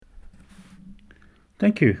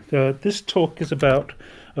Thank you. This talk is about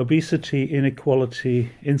obesity,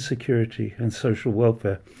 inequality, insecurity, and social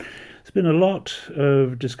welfare. There's been a lot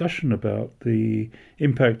of discussion about the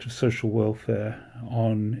impact of social welfare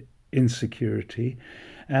on insecurity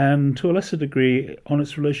and to a lesser degree on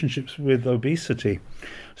its relationships with obesity.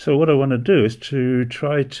 So what I want to do is to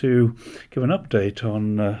try to give an update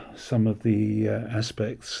on some of the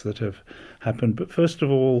aspects that have happened, but first of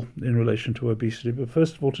all in relation to obesity, but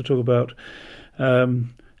first of all to talk about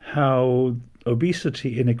how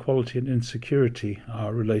obesity, inequality and insecurity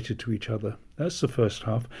are related to each other. That's the first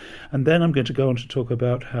half. And then I'm going to go on to talk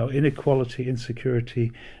about how inequality,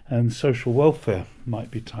 insecurity and social welfare might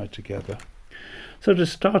be tied together. So to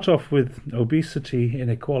start off with obesity,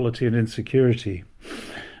 inequality and insecurity,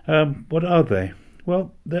 what are they?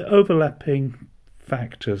 Well, they're overlapping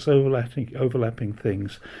factors, overlapping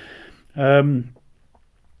things.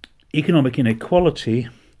 Economic inequality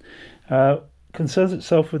concerns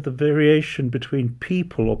itself with the variation between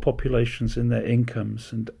people or populations in their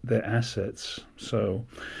incomes and their assets. So,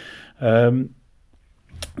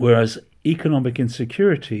 whereas economic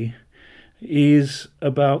insecurity is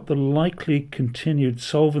about the likely continued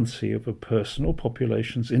solvency of a person or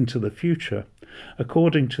populations into the future,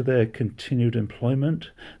 according to their continued employment,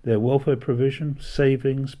 their welfare provision,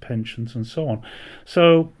 savings, pensions, and so on.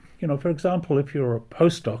 So, for example, if you're a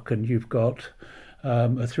postdoc and you've got a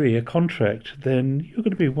 3-year contract, then you're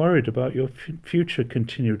going to be worried about your future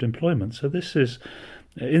continued employment. So this is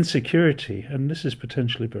insecurity, and this is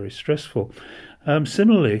potentially very stressful.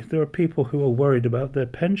 Similarly, there are people who are worried about their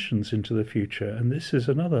pensions into the future, and this is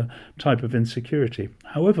another type of insecurity.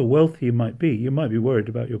 However wealthy you might be worried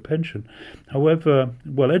about your pension. However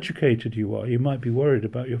well educated you are, you might be worried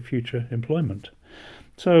about your future employment.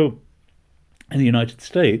 So in the United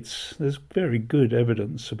States, there's very good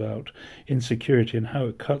evidence about insecurity and how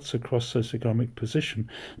it cuts across socioeconomic position.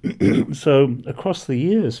 So across the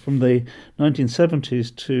years, from the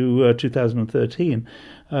 1970s to 2013,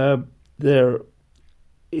 there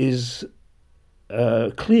is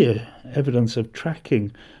clear evidence of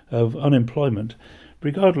tracking of unemployment,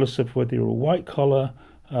 regardless of whether you're a white-collar,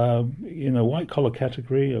 white-collar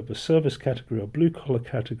category, of a service category, or blue-collar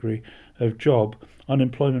category of job.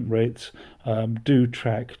 Unemployment rates do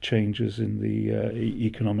track changes in the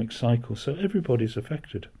economic cycle, so everybody's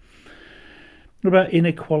affected. What about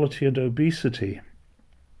inequality and obesity?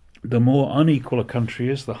 The more unequal a country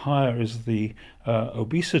is, the higher is the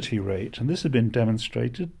obesity rate, and this has been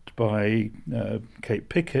demonstrated by Kate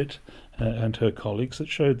Pickett and her colleagues, that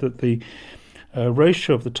showed that the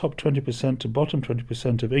ratio of the top 20% to bottom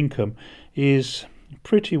 20% of income is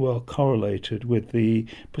pretty well correlated with the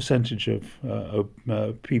percentage of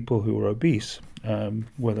people who are obese,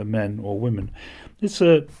 whether men or women. It's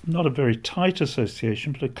not a very tight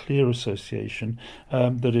association, but a clear association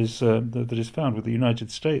that is found, with the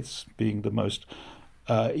United States being the most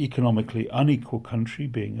economically unequal country,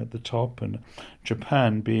 being at the top, and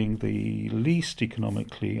Japan being the least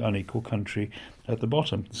economically unequal country at the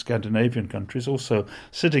bottom. The Scandinavian countries also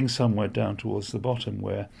sitting somewhere down towards the bottom,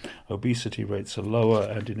 where obesity rates are lower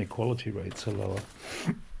and inequality rates are lower.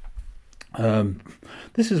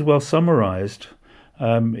 This is well summarized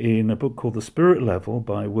in a book called The Spirit Level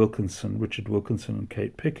by Richard Wilkinson and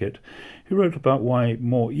Kate Pickett, who wrote about why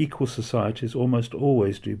more equal societies almost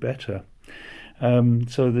always do better.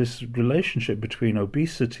 So this relationship between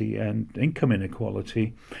obesity and income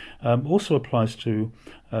inequality also applies to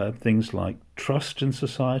things like trust in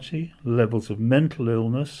society, levels of mental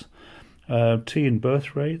illness, teen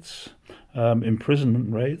birth rates,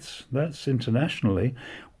 imprisonment rates. That's internationally.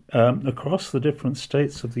 Across the different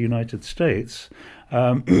states of the United States,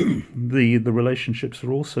 the relationships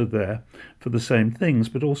are also there for the same things,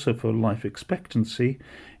 but also for life expectancy,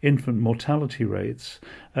 infant mortality rates,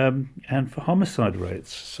 and for homicide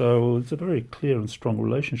rates. So it's a very clear and strong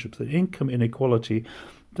relationship. The income inequality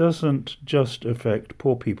doesn't just affect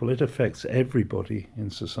poor people, it affects everybody in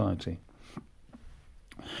society.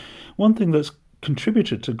 One thing that's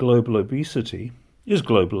contributed to global obesity is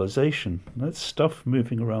globalization. That's stuff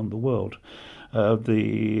moving around the world.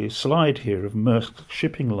 The slide here of Maersk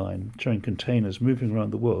shipping line showing containers moving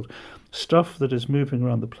around the world. Stuff that is moving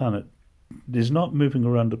around the planet is not moving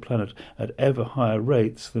around the planet at ever higher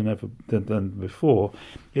rates than before.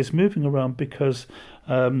 It's moving around because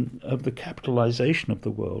of the capitalization of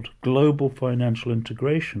the world, global financial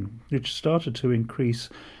integration, which started to increase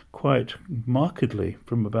quite markedly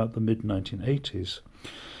from about the mid-1980s.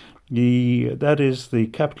 That is the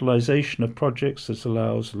capitalization of projects that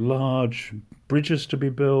allows large bridges to be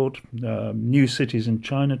built, new cities in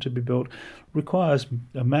China to be built, requires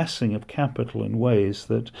amassing of capital in ways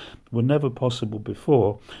that were never possible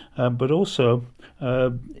before, but also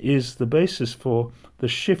is the basis for the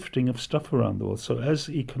shifting of stuff around the world. So as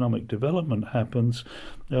economic development happens,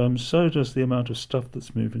 so does the amount of stuff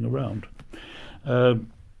that's moving around.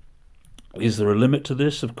 Is there a limit to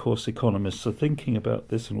this? Of course, economists are thinking about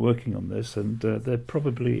this and working on this, and there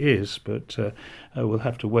probably is, but we'll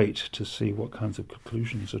have to wait to see what kinds of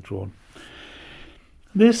conclusions are drawn.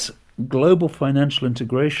 This global financial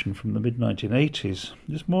integration from the mid-1980s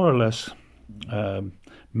is more or less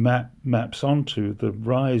maps onto the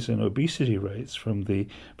rise in obesity rates from the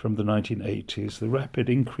 1980s, the rapid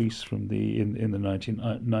increase from in the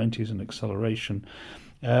 1990s and acceleration,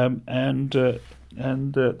 and the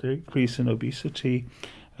increase in obesity,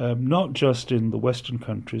 not just in the Western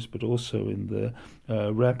countries, but also in the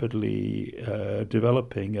rapidly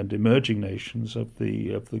developing and emerging nations of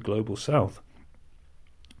the global South.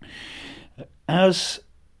 As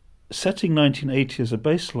setting 1980 as a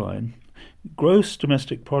baseline, gross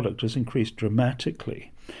domestic product has increased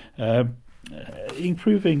dramatically,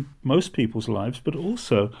 improving most people's lives, but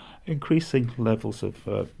also increasing levels of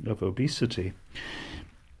obesity.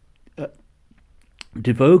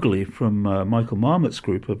 De Vogely from Michael Marmot's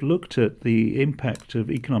group have looked at the impact of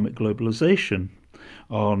economic globalization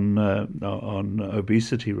on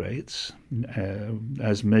obesity rates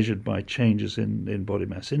as measured by changes in body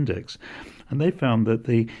mass index, and they found that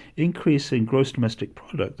the increase in gross domestic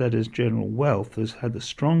product, that is general wealth, has had the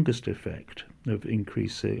strongest effect of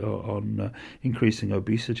increasing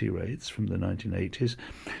obesity rates from the 1980s.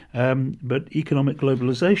 But economic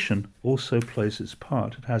globalization also plays its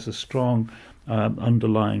part. It has a strong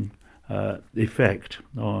underlying effect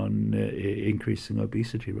on increasing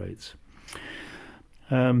obesity rates.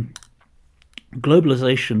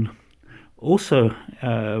 Globalization also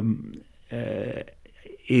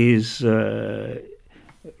is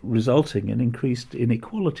resulting in increased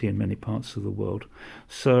inequality in many parts of the world.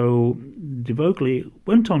 So de Vogely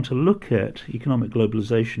went on to look at economic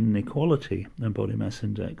globalization, inequality, and body mass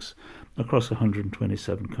index across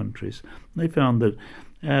 127 countries. They found that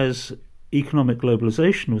as economic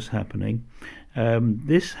globalization was happening,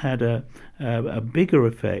 this had a bigger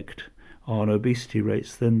effect on obesity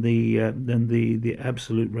rates than the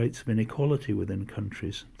absolute rates of inequality within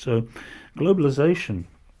countries. So globalization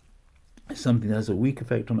is something that has a weak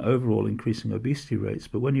effect on overall increasing obesity rates,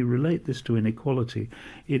 but when you relate this to inequality,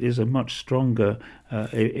 it is a much stronger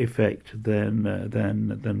effect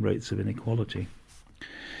than rates of inequality.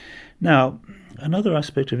 Now, another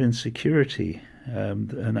aspect of insecurity,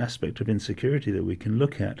 an aspect of insecurity that we can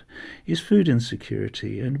look at, is food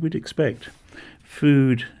insecurity, and we'd expect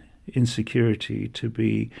food insecurity to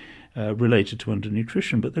be related to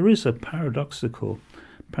undernutrition, but there is a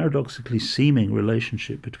paradoxically seeming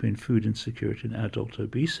relationship between food insecurity and adult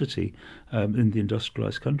obesity in the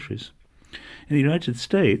industrialized countries. In the United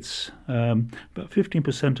States, about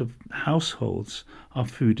 15% of households are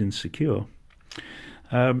food insecure.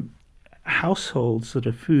 Households that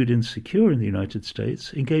are food insecure in the United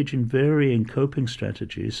States engage in varying coping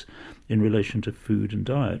strategies in relation to food and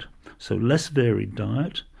diet. So less varied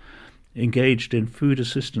diet, engaged in food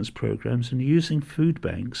assistance programs and using food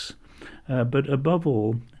banks, but above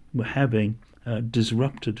all, we're having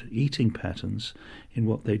disrupted eating patterns in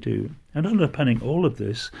what they do. And underpinning all of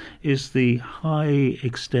this is the high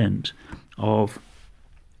extent of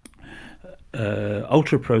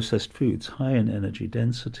ultra-processed foods, high in energy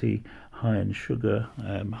density, high in sugar,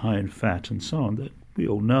 high in fat, and so on, that we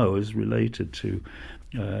all know is related to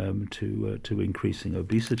increasing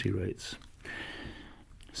obesity rates.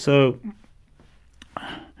 So,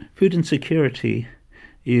 food insecurity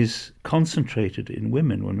is concentrated in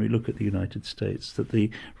women when we look at the United States, that the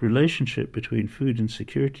relationship between food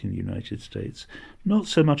insecurity in the United States, not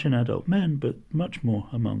so much in adult men, but much more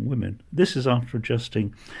among women. This is after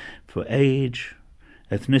adjusting for age,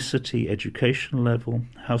 ethnicity, education level,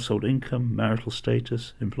 household income, marital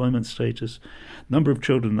status, employment status, number of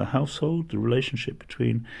children in the household. The relationship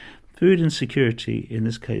between food insecurity, in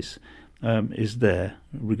this case, is there,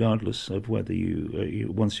 regardless of whether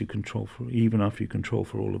once you control for, even after you control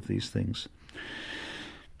for all of these things.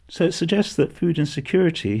 So it suggests that food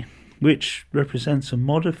insecurity, which represents a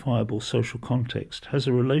modifiable social context, has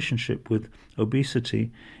a relationship with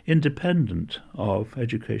obesity independent of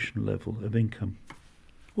education level of income.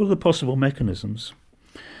 What are the possible mechanisms?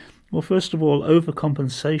 Well, first of all,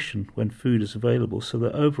 overcompensation when food is available, so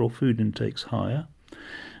that overall food intake's higher.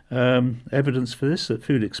 Evidence for this, that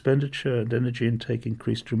food expenditure and energy intake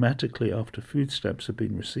increased dramatically after food stamps have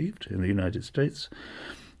been received in the United States.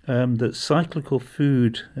 That cyclical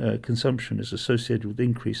food consumption is associated with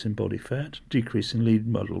increase in body fat, decrease in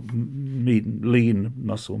lean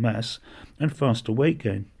muscle mass, and faster weight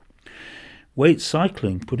gain. Weight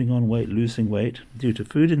cycling, putting on weight, losing weight, due to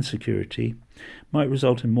food insecurity, might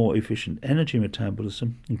result in more efficient energy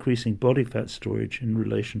metabolism, increasing body fat storage in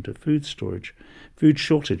relation to food shortage.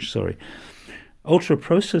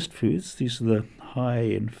 Ultra-processed foods, these are the high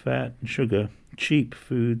in fat and sugar, cheap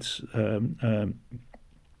foods,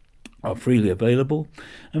 are freely available,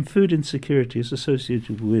 and food insecurity is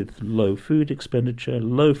associated with low food expenditure,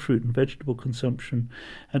 low fruit and vegetable consumption,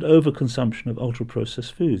 and overconsumption of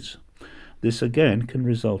ultra-processed foods. This again can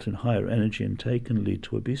result in higher energy intake and lead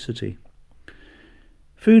to obesity.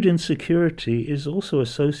 Food insecurity is also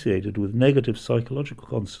associated with negative psychological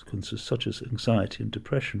consequences such as anxiety and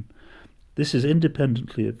depression. This is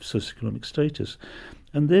independently of socioeconomic status,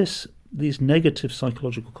 and these negative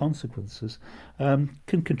psychological consequences can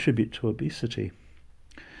contribute to obesity.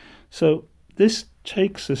 So this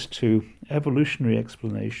takes us to evolutionary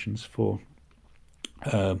explanations for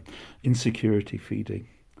insecurity feeding.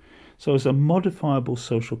 So as a modifiable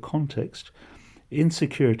social context,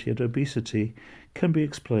 insecurity and obesity can be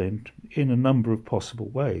explained in a number of possible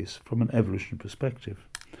ways from an evolutionary perspective.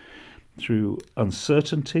 Through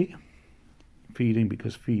uncertainty, feeding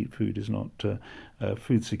because food is not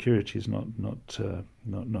food security is not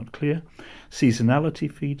clear.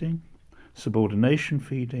 Seasonality feeding, subordination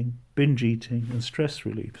feeding, binge eating, and stress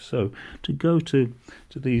relief. So to go to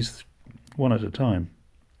these one at a time.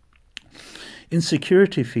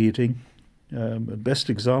 Insecurity feeding, the best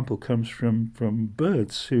example comes from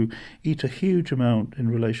birds who eat a huge amount in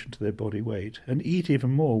relation to their body weight and eat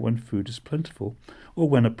even more when food is plentiful or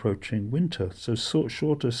when approaching winter. So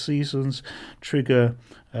shorter seasons trigger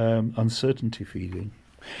uncertainty feeding.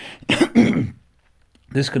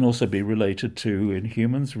 This can also be related to, in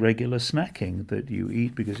humans, regular snacking that you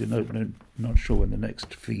eat because you're not sure when the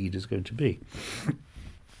next feed is going to be.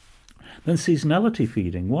 Then seasonality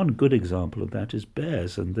feeding. One good example of that is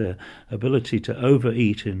bears and their ability to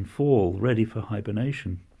overeat in fall, ready for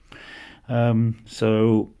hibernation.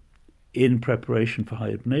 So in preparation for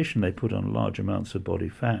hibernation, they put on large amounts of body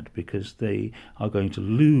fat because they are going to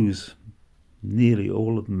lose nearly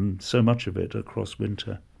all of them, so much of it, across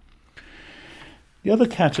winter. The other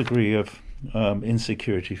category of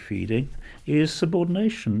insecurity feeding is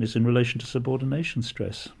in relation to subordination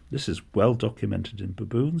stress. This is well documented in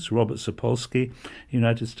baboons. Robert Sapolsky,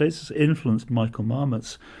 United States, has influenced Michael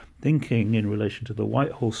Marmot's thinking in relation to the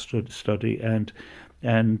Whitehall study and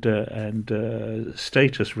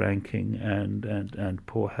status ranking and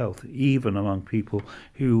poor health, even among people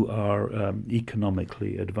who are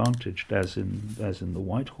economically advantaged, as in the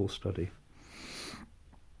Whitehall study.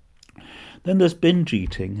 Then there's binge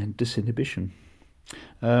eating and disinhibition.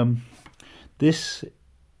 This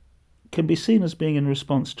can be seen as being in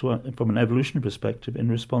response to, from an evolutionary perspective, in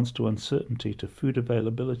response to uncertainty, to food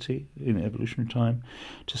availability in evolutionary time,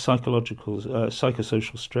 to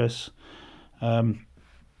psychosocial stress, and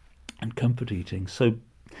comfort eating. So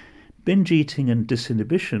binge eating and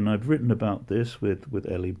disinhibition, I've written about this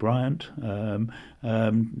with Ellie Bryant,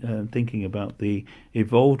 thinking about the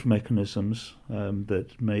evolved mechanisms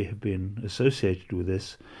that may have been associated with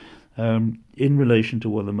this in relation to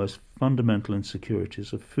one of the most fundamental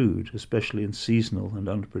insecurities of food, especially in seasonal and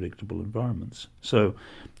unpredictable environments. So,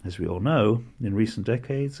 as we all know, in recent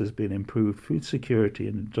decades there's been improved food security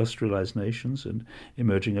in industrialized nations and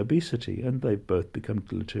emerging obesity, and they've both become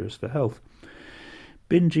deleterious for health.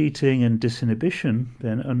 Binge eating and disinhibition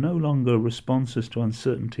then are no longer responses to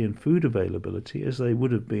uncertainty in food availability as they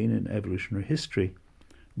would have been in evolutionary history.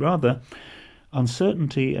 Rather,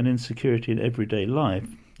 uncertainty and insecurity in everyday life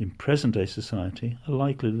in present-day society are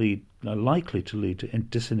likely to lead to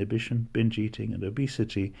disinhibition, binge eating, and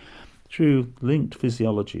obesity through linked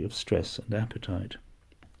physiology of stress and appetite.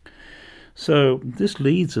 So this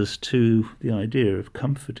leads us to the idea of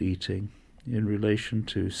comfort eating in relation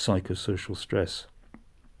to psychosocial stress.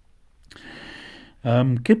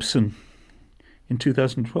 Gibson in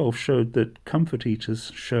 2012 showed that comfort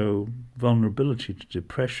eaters show vulnerability to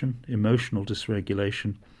depression, emotional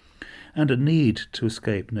dysregulation, and a need to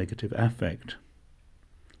escape negative affect.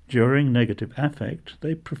 During negative affect,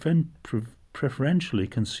 they preferentially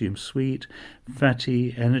consume sweet,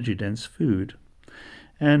 fatty, energy-dense food,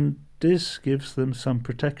 and this gives them some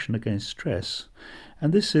protection against stress.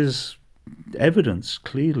 And this is evidenced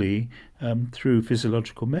clearly through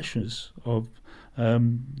physiological measures of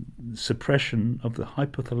suppression of the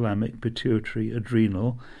hypothalamic pituitary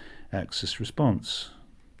adrenal axis response.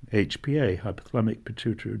 HPA, hypothalamic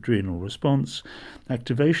pituitary adrenal response.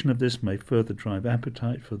 Activation of this may further drive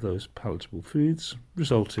appetite for those palatable foods,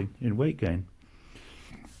 resulting in weight gain.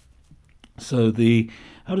 So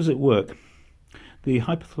how does it work? The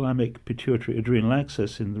hypothalamic pituitary adrenal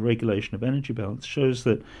axis in the regulation of energy balance shows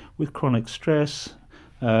that with chronic stress,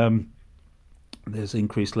 there's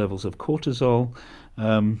increased levels of cortisol.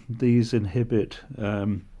 These inhibit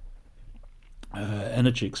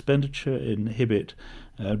energy expenditure, inhibit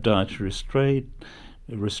dietary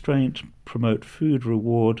restraint, promote food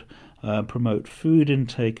reward, promote food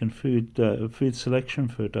intake and food selection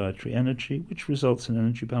for dietary energy, which results in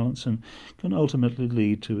energy balance and can ultimately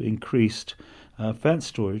lead to increased fat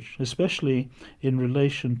storage, especially in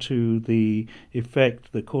relation to the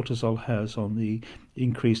effect that cortisol has on the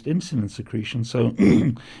increased insulin secretion. So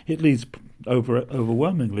it leads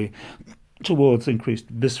overwhelmingly towards increased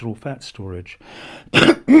visceral fat storage.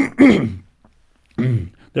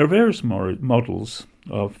 There are various models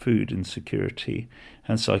of food insecurity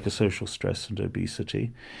and psychosocial stress and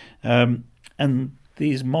obesity, and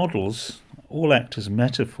these models all act as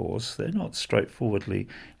metaphors. They're not straightforwardly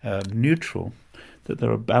neutral. That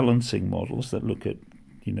there are balancing models that look at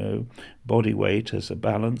body weight as a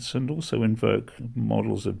balance and also invoke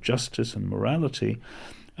models of justice and morality.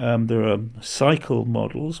 There are cycle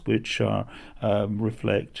models which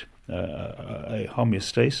reflect a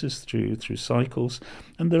homeostasis through cycles,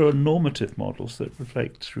 and there are normative models that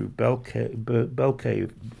reflect through bell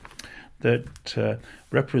cave that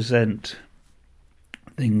represent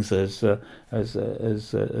things as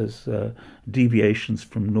deviations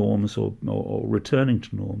from norms or returning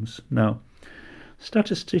to norms. Now,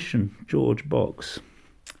 statistician George Box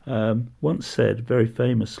once said very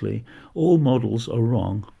famously, "All models are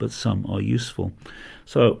wrong, but some are useful."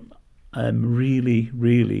 So I'm really,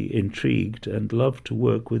 really intrigued and love to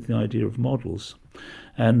work with the idea of models.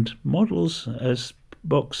 And models, as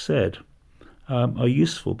Box said, are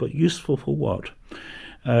useful, but useful for what?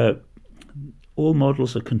 All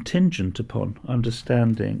models are contingent upon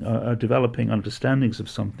developing understandings of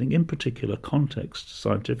something in particular context,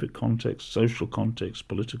 scientific context, social context,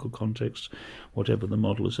 political context, whatever the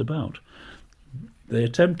model is about. They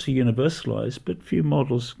attempt to universalize, but few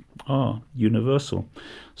models are universal.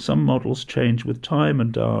 Some models change with time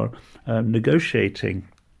and are negotiating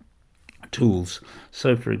tools.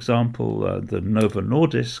 So, for example, the Novo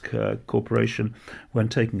Nordisk Corporation, when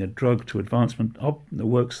taking a drug to advancement,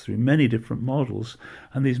 works through many different models,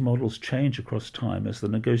 and these models change across time as the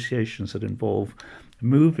negotiations that involve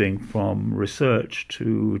moving from research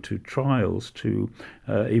to trials to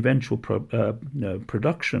eventual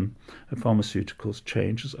production of pharmaceuticals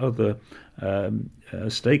change as other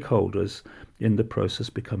stakeholders in the process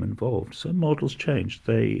become involved. So models change,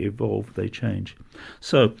 they evolve, they change.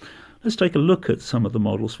 So let's take a look at some of the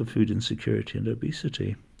models for food insecurity and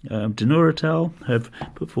obesity. Dinur et al. Have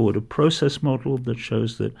put forward a process model that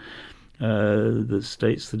shows that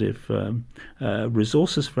states that if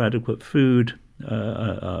resources for adequate food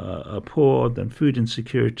are poor, then food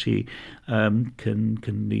insecurity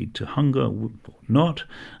can lead to hunger or not.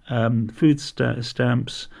 Food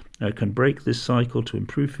stamps can break this cycle to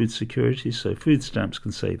improve food security, so food stamps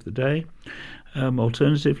can save the day.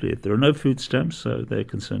 Alternatively, if there are no food stamps, so they're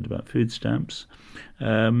concerned about food stamps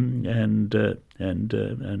and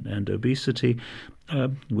obesity.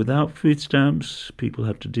 Without food stamps, people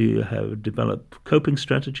have to develop coping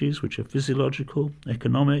strategies which are physiological,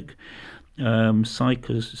 economic,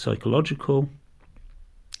 psychological,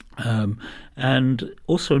 and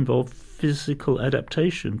also involve physical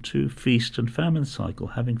adaptation to feast and famine cycle,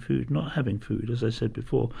 having food, not having food, as I said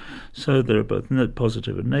before. So they're both net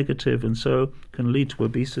positive and negative, and so can lead to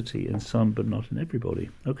obesity in some, but not in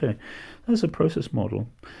everybody. Okay, that's a process model.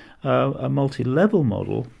 A multi-level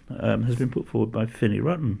model has been put forward by Finney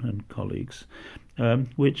Rutten and colleagues,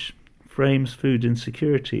 which frames food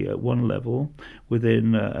insecurity at one level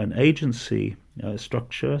within an agency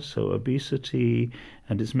structure, so obesity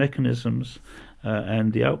and its mechanisms,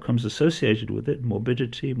 and the outcomes associated with it,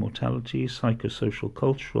 morbidity, mortality, psychosocial,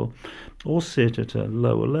 cultural, all sit at a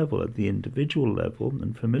lower level, at the individual level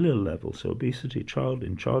and familial level. So obesity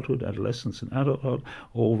in childhood, adolescence and adulthood,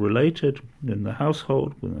 all related in the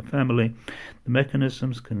household, with the family. The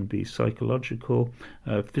mechanisms can be psychological,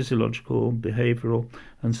 physiological, behavioral,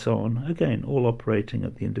 and so on. Again, all operating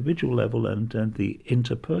at the individual level and the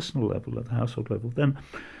interpersonal level, at the household level. Then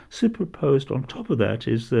superposed on top of that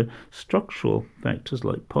is the structural factors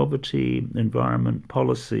like poverty, environment,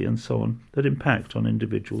 policy, and so on that impact on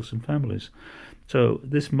individuals and families. So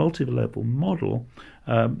this multi-level model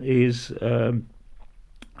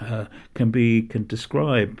can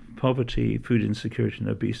describe poverty, food insecurity, and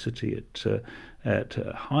obesity at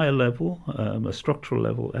a higher level, a structural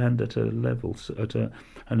level, and at an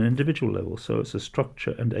individual level. So it's a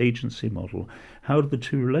structure and agency model. How do the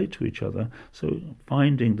two relate to each other? So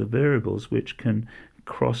finding the variables which can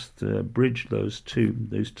bridge those two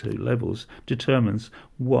levels determines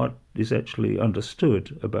what is actually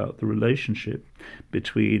understood about the relationship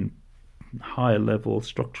between higher level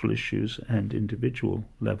structural issues and individual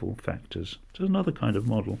level factors. So another kind of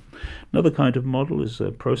model. Another kind of model is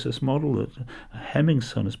a process model that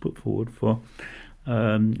Hemmingson has put forward for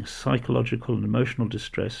psychological and emotional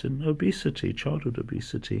distress in obesity, childhood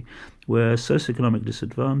obesity, where socioeconomic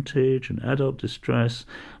disadvantage and adult distress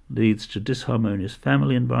leads to disharmonious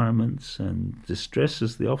family environments and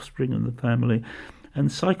distresses the offspring in the family,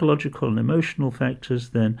 and psychological and emotional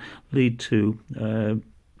factors then lead to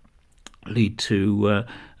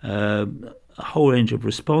a whole range of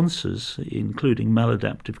responses, including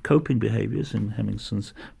maladaptive coping behaviors in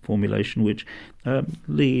Hemmingson's formulation, which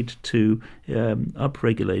lead to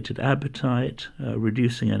upregulated appetite,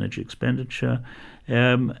 reducing energy expenditure,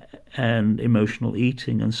 and emotional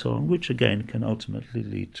eating and so on, which again can ultimately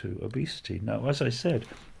lead to obesity. Now, as I said,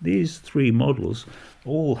 these three models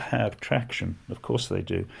all have traction, of course they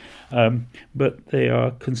do, but they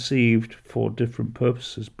are conceived for different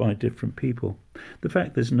purposes by different people. The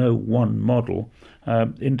fact there's no one model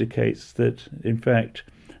indicates that, in fact,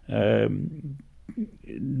 no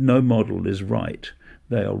model is right.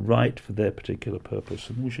 They are right for their particular purpose,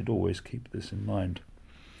 and we should always keep this in mind.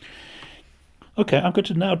 Okay, I'm going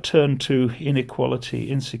to now turn to inequality,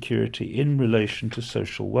 insecurity in relation to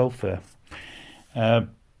social welfare.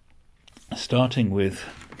 Starting with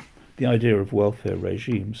the idea of welfare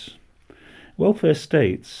regimes. Welfare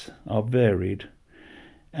states are varied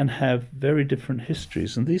and have very different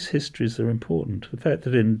histories, and these histories are important. The fact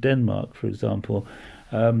that in Denmark, for example,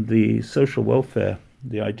 the social welfare,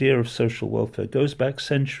 the idea of social welfare goes back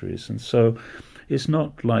centuries, and so it's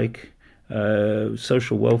not like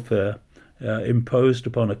social welfare imposed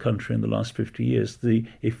upon a country in the last 50 years. The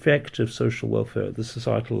effect of social welfare at the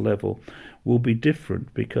societal level will be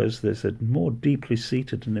different because there's a more deeply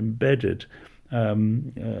seated and embedded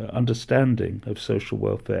understanding of social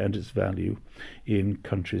welfare and its value in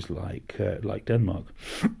countries like Denmark.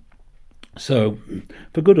 So,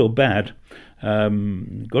 for good or bad,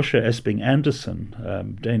 Gosha Esping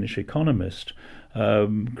Andersen, Danish economist,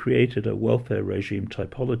 created a welfare regime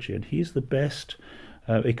typology, and he's the best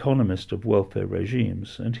economist of welfare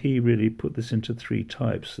regimes, and he really put this into three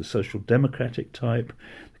types: the social democratic type,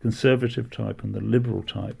 the conservative type, and the liberal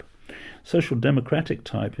type. Social democratic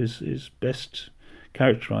type is best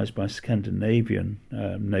characterized by Scandinavian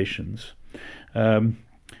nations,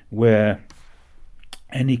 where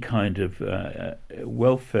any kind of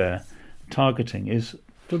welfare targeting is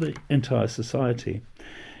for the entire society,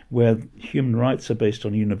 where human rights are based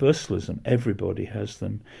on universalism, everybody has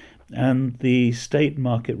them, and the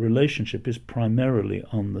state-market relationship is primarily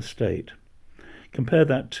on the state. Compare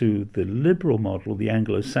that to the liberal model, the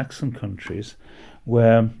Anglo-Saxon countries,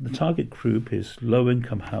 where the target group is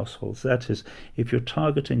low-income households. That is, if you're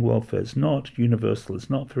targeting welfare, it's not universal, it's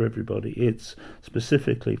not for everybody, it's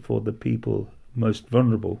specifically for the people most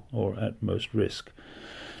vulnerable or at most risk.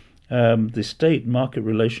 The state-market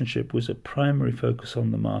relationship was a primary focus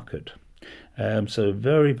on the market. So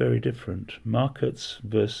very, very different markets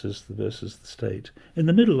versus the state. In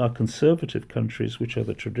the middle are conservative countries, which are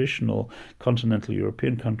the traditional continental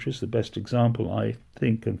European countries. The best example I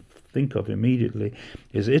think of immediately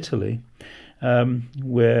is Italy,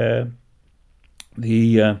 where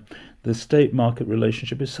the state-market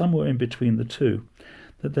relationship is somewhere in between the two.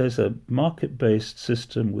 That there's a market-based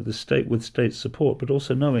system with state support, but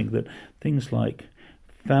also knowing that things like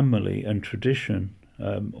family and tradition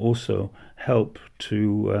also help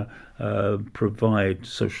to provide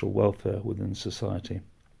social welfare within society.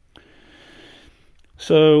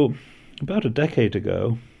 So, about a decade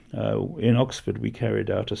ago, in Oxford, we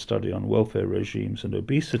carried out a study on welfare regimes and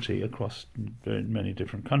obesity across very many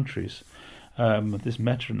different countries. This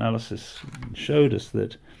meta-analysis showed us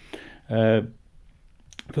that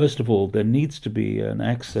first of all, there needs to be an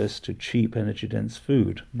access to cheap, energy-dense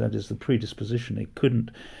food. That is the predisposition.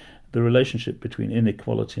 The relationship between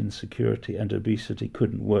inequality and security and obesity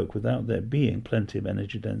couldn't work without there being plenty of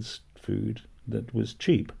energy-dense food that was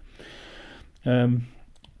cheap.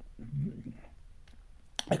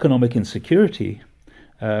 Economic insecurity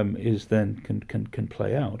is then can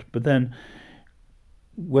play out. But then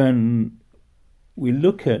when we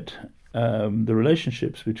look at the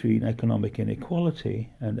relationships between economic inequality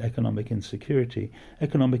and economic insecurity.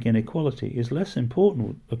 Economic inequality is less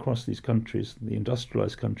important across these countries, the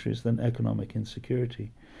industrialized countries, than economic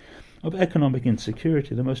insecurity. Of economic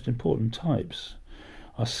insecurity, the most important types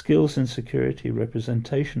are skills insecurity,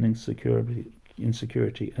 representation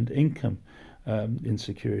insecurity, and income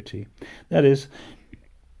insecurity. That is,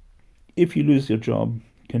 if you lose your job,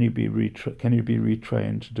 can you be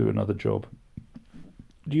retrained to do another job?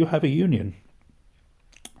 Do you have a union?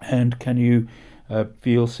 And can you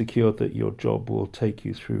feel secure that your job will take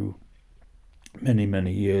you through many,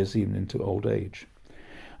 many years, even into old age?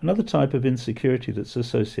 Another type of insecurity that's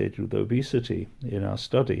associated with obesity in our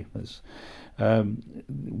study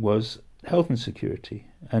was health insecurity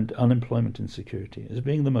and unemployment insecurity as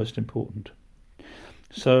being the most important.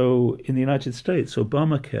 So in the United States,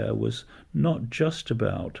 Obamacare was not just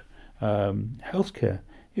about healthcare.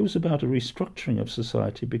 It was about a restructuring of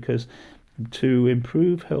society, because to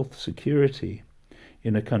improve health security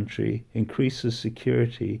in a country increases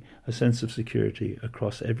security, a sense of security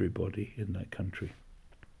across everybody in that country.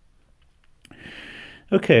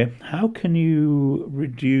 Okay, how can you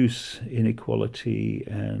reduce inequality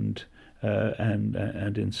and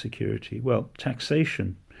insecurity? Well,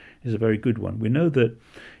 taxation is a very good one. We know that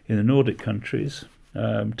in the Nordic countries,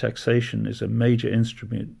 taxation is a major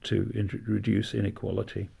instrument to reduce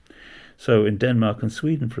inequality. So in Denmark and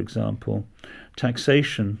Sweden, for example,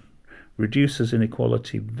 taxation reduces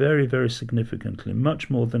inequality very, very significantly, much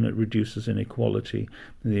more than it reduces inequality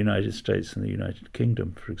in the United States and the United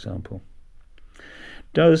Kingdom, for example.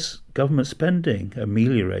 Does government spending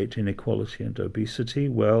ameliorate inequality and obesity?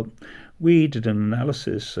 Well, we did an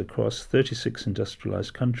analysis across 36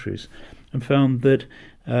 industrialized countries and found that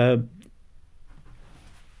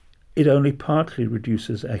it only partly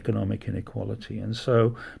reduces economic inequality. And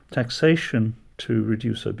so taxation to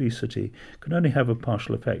reduce obesity can only have a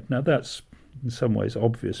partial effect. Now, that's in some ways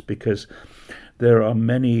obvious, because there are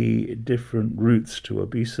many different routes to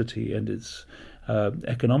obesity, and its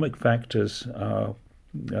economic factors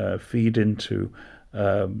feed into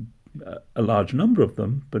a large number of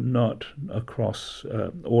them, but not across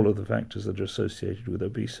all of the factors that are associated with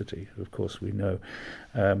obesity. Of course, we know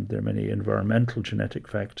there are many environmental genetic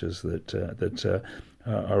factors that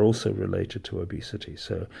are also related to obesity.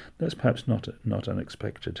 So that's perhaps not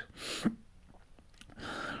unexpected.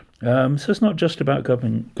 So it's not just about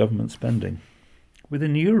government spending.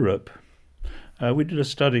 Within Europe, we did a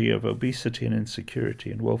study of obesity and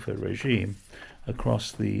insecurity and welfare regime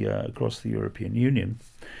across the European Union.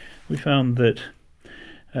 We found that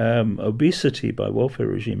obesity by welfare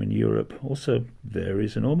regime in Europe also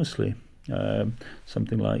varies enormously.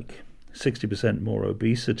 Something like 60% more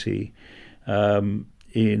obesity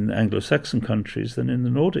in Anglo-Saxon countries than in the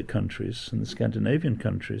Nordic countries and the Scandinavian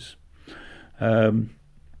countries. The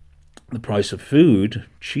price of food,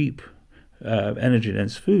 cheap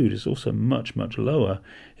energy-dense food, is also much, much lower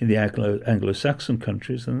in the Anglo-Saxon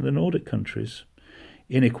countries than the Nordic countries.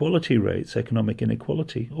 Inequality rates, economic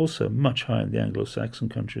inequality, also much higher in the Anglo-Saxon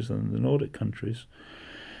countries than in the Nordic countries.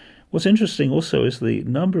 What's interesting also is the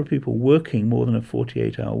number of people working more than a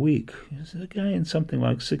 48-hour week is again something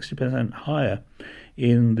like 60% higher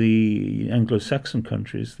in the Anglo-Saxon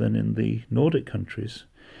countries than in the Nordic countries.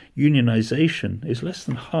 Unionization is less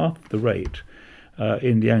than half the rate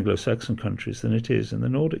in the Anglo-Saxon countries than it is in the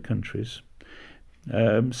Nordic countries.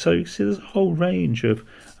 So you see, there's a whole range of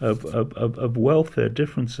welfare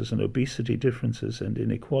differences and obesity differences and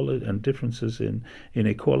inequality and differences in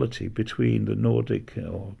inequality between the Nordic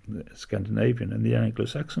or Scandinavian and the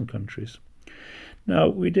Anglo-Saxon countries. Now,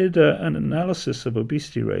 we did an analysis of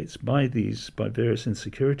obesity rates by various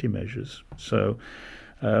insecurity measures. So,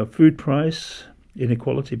 food price,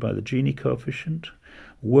 inequality by the Gini coefficient,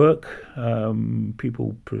 work,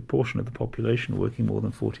 proportion of the population working more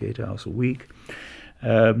than 48 hours a week,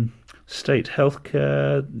 state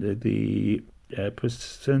healthcare, the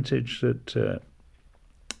percentage that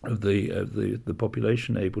of the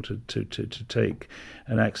population able to take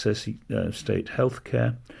and access state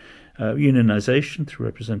healthcare, unionization through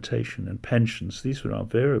representation, and pensions. These were our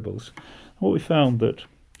variables. What we found that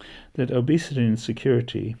obesity and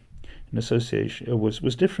insecurity in association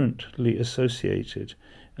was differently associated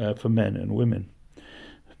for men and women.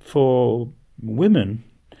 For women,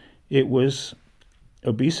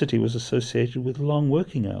 obesity was associated with long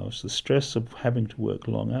working hours, the stress of having to work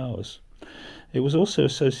long hours. It was also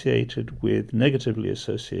negatively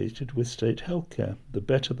associated with state healthcare. The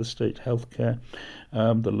better the state healthcare,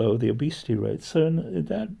 the lower the obesity rate. So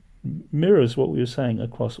that mirrors what we were saying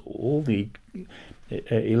across all the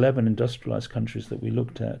 11 industrialized countries that we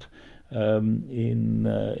looked at in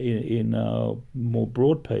our more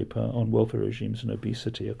broad paper on welfare regimes and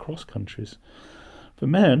obesity across countries. For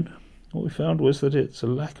men, what we found was that it's a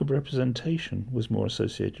lack of representation was more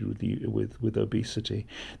associated with obesity.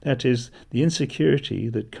 That is, the insecurity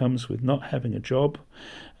that comes with not having a job,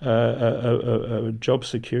 a job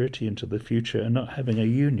security into the future, and not having a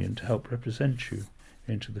union to help represent you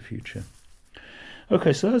into the future.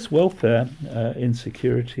 Okay, so that's welfare,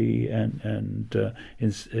 insecurity, and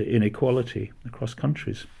inequality across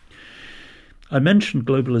countries. I mentioned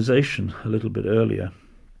globalization a little bit earlier,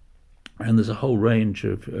 and there's a whole range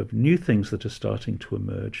of new things that are starting to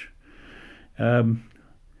emerge.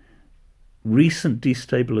 Recent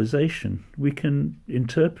destabilization we can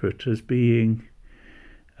interpret as being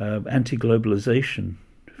anti-globalization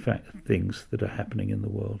things that are happening in the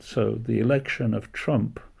world. So the election of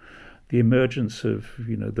Trump, the emergence of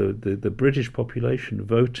the British population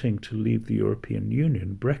voting to leave the European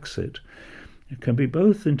Union, Brexit, it can be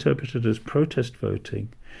both interpreted as protest voting,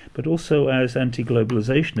 but also as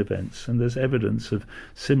anti-globalization events. And there's evidence of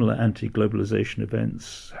similar anti-globalization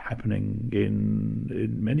events happening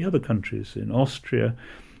in many other countries, in Austria,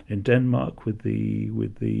 in Denmark, with the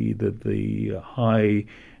high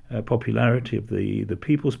popularity of the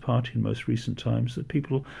People's Party in most recent times, that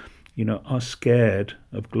people are scared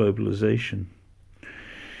of globalization.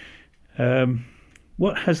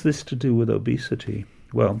 What has this to do with obesity?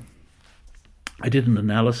 Well, I did an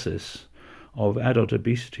analysis of adult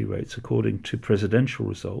obesity rates according to presidential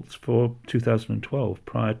results for 2012,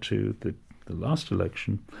 prior to the last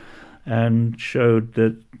election, and showed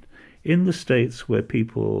that in the states where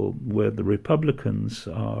the Republicans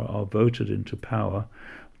are voted into power,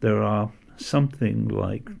 there are something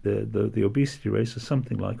like the obesity rates are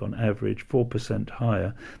something like on average 4%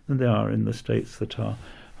 higher than they are in the states that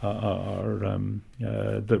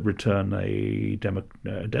that return a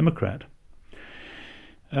Democrat.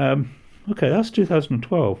 Okay, that's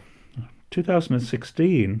 2012.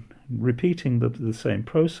 2016, repeating the same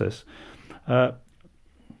process,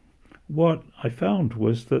 what I found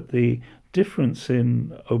was that the difference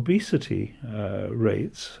in obesity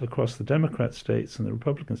rates across the Democrat states and the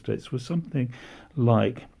Republican states was something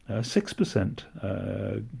like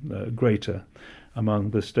 6% greater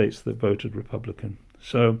among the states that voted Republican.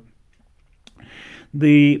 So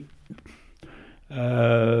there's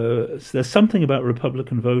something about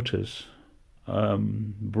Republican voters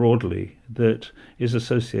broadly that is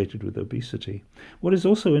associated with obesity. What is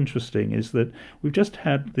also interesting is that we've just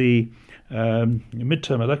had the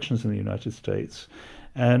midterm elections in the United States,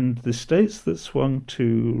 and the states that swung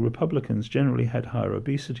to Republicans generally had higher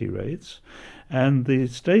obesity rates, and the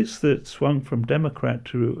states that swung from Democrat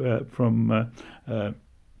to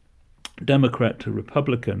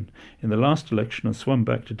Republican in the last election and swung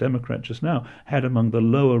back to Democrat just now had among the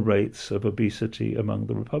lower rates of obesity among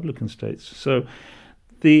the Republican states. So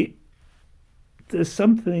there's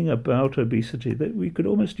something about obesity that we could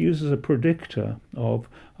almost use as a predictor of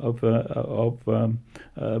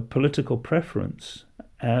political preference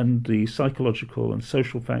and the psychological and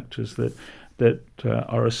social factors that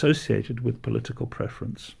are associated with political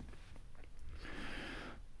preference.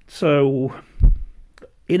 So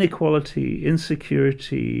inequality,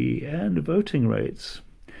 insecurity, and voting rates.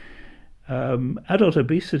 Adult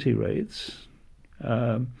obesity rates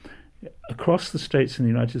across the states in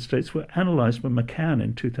the United States were analysed by McCann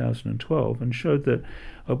in 2012 and showed that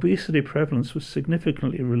obesity prevalence was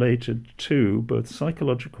significantly related to both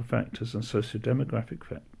psychological factors and sociodemographic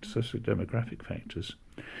factors.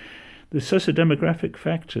 The sociodemographic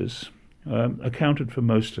factors accounted for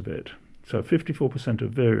most of it. So 54%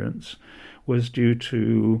 of variance was due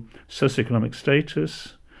to socioeconomic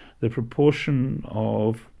status, the proportion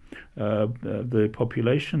of the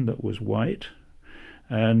population that was white,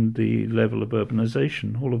 and the level of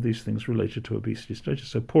urbanization. All of these things related to obesity status.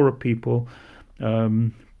 So poorer people,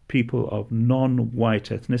 people of non-white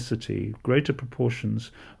ethnicity, greater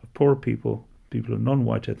proportions of poorer people, people of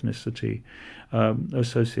non-white ethnicity,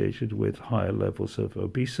 associated with higher levels of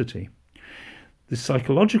obesity. The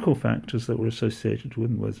psychological factors that were associated with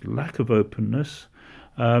them was lack of openness,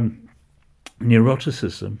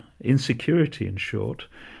 neuroticism, insecurity in short,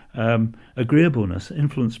 agreeableness,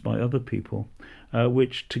 influenced by other people,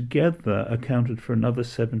 which together accounted for another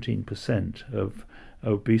 17% of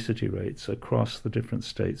obesity rates across the different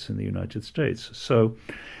states in the United States. So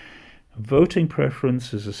voting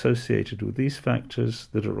preference is associated with these factors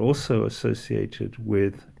that are also associated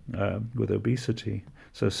with obesity.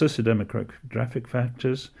 So sociodemographic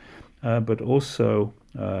factors, but also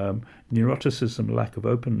neuroticism, lack of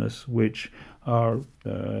openness, which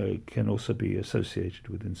can also be associated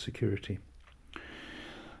with insecurity.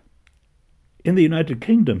 In the United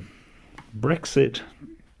Kingdom, Brexit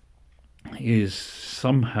is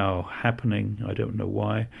somehow happening. I don't know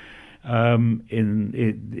why.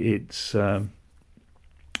 It's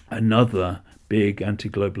another big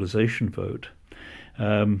anti-globalization vote,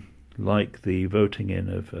 like the voting in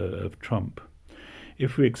of Trump.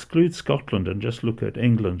 If we exclude Scotland and just look at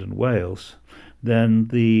England and Wales, then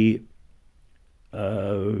the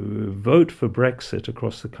vote for Brexit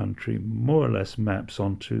across the country more or less maps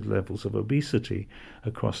onto levels of obesity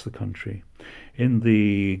across the country. In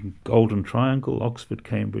the Golden Triangle, Oxford,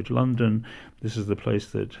 Cambridge, London, this is the place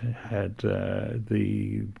that had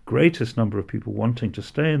the greatest number of people wanting to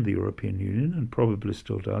stay in the European Union, and probably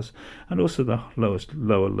still does, and also the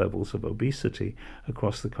lower levels of obesity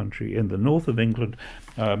across the country. In the north of England,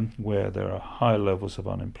 where there are higher levels of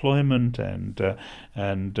unemployment and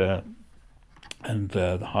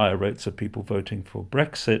the higher rates of people voting for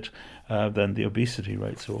Brexit, then the obesity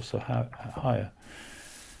rates are also higher.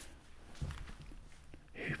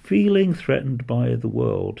 Feeling threatened by the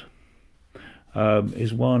world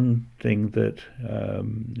is one thing that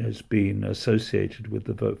has been associated with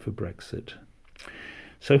the vote for Brexit.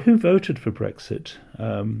 So who voted for Brexit?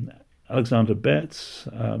 Alexander Betts,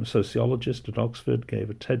 sociologist at Oxford, gave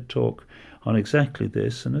a TED talk on exactly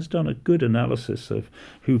this and has done a good analysis of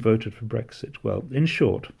who voted for Brexit. Well, in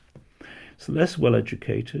short, it's less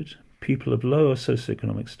well-educated, people of lower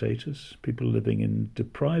socioeconomic status, people living in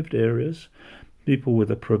deprived areas, people with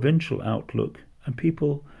a provincial outlook, and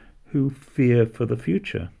people who fear for the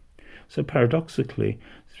future. So paradoxically,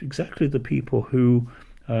 it's exactly the people who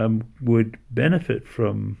would benefit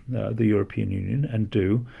from the European Union, and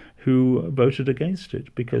do, who voted against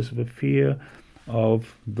it because of a fear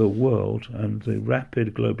of the world and the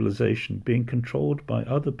rapid globalization being controlled by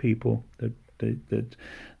other people that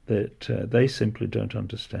they simply don't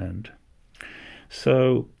understand.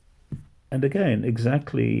 So, and again,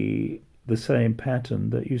 exactly the same pattern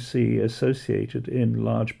that you see associated in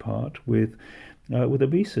large part with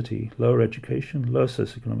obesity, lower education, lower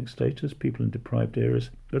socioeconomic status, people in deprived areas,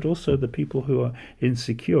 but also the people who are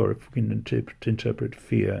insecure, if we can interpret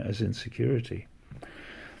fear as insecurity.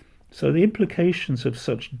 So the implications of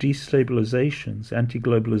such destabilizations,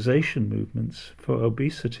 anti-globalization movements for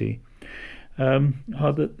obesity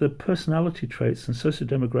are that the personality traits and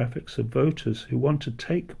sociodemographics of voters who want to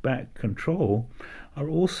take back control are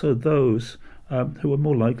also those who are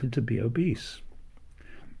more likely to be obese.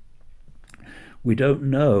 We don't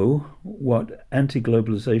know what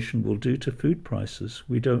anti-globalization will do to food prices.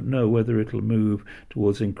 We don't know whether it'll move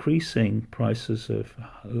towards increasing prices of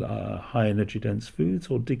high energy dense foods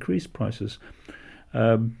or decrease prices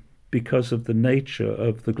because of the nature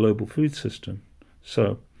of the global food system.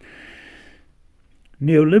 So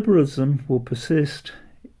neoliberalism will persist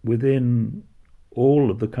within all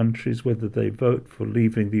of the countries, whether they vote for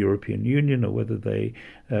leaving the European Union or whether they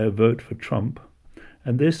vote for Trump,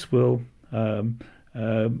 and this will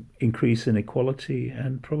increase inequality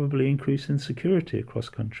and probably increase insecurity across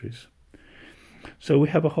countries. So we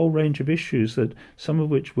have a whole range of issues, that some of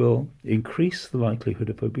which will increase the likelihood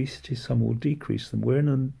of obesity, some will decrease them. We're in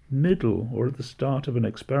the middle or at the start of an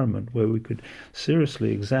experiment where we could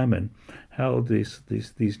seriously examine how these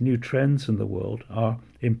new trends in the world are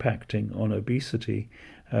impacting on obesity,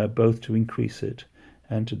 both to increase it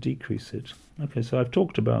and to decrease it. Okay, so I've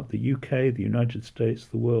talked about the UK, the United States,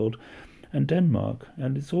 the world, and Denmark,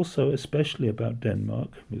 and it's also especially about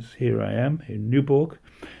Denmark, because here I am in Nyborg,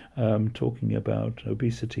 talking about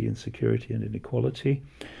obesity, insecurity, and inequality.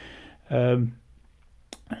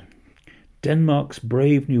 Denmark's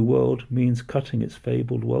Brave New World means cutting its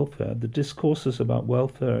fabled welfare. The discourses about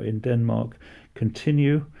welfare in Denmark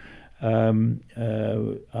continue. I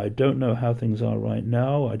don't know how things are right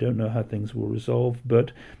now. I don't know how things will resolve,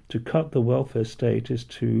 but to cut the welfare state is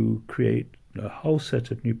to create a whole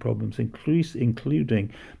set of new problems,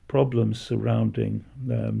 including problems surrounding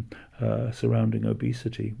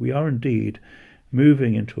obesity. We are indeed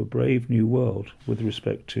moving into a brave new world with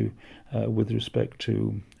respect to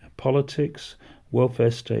politics,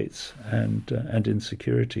 welfare states, and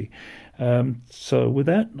insecurity. So with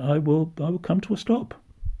that, I will come to a stop.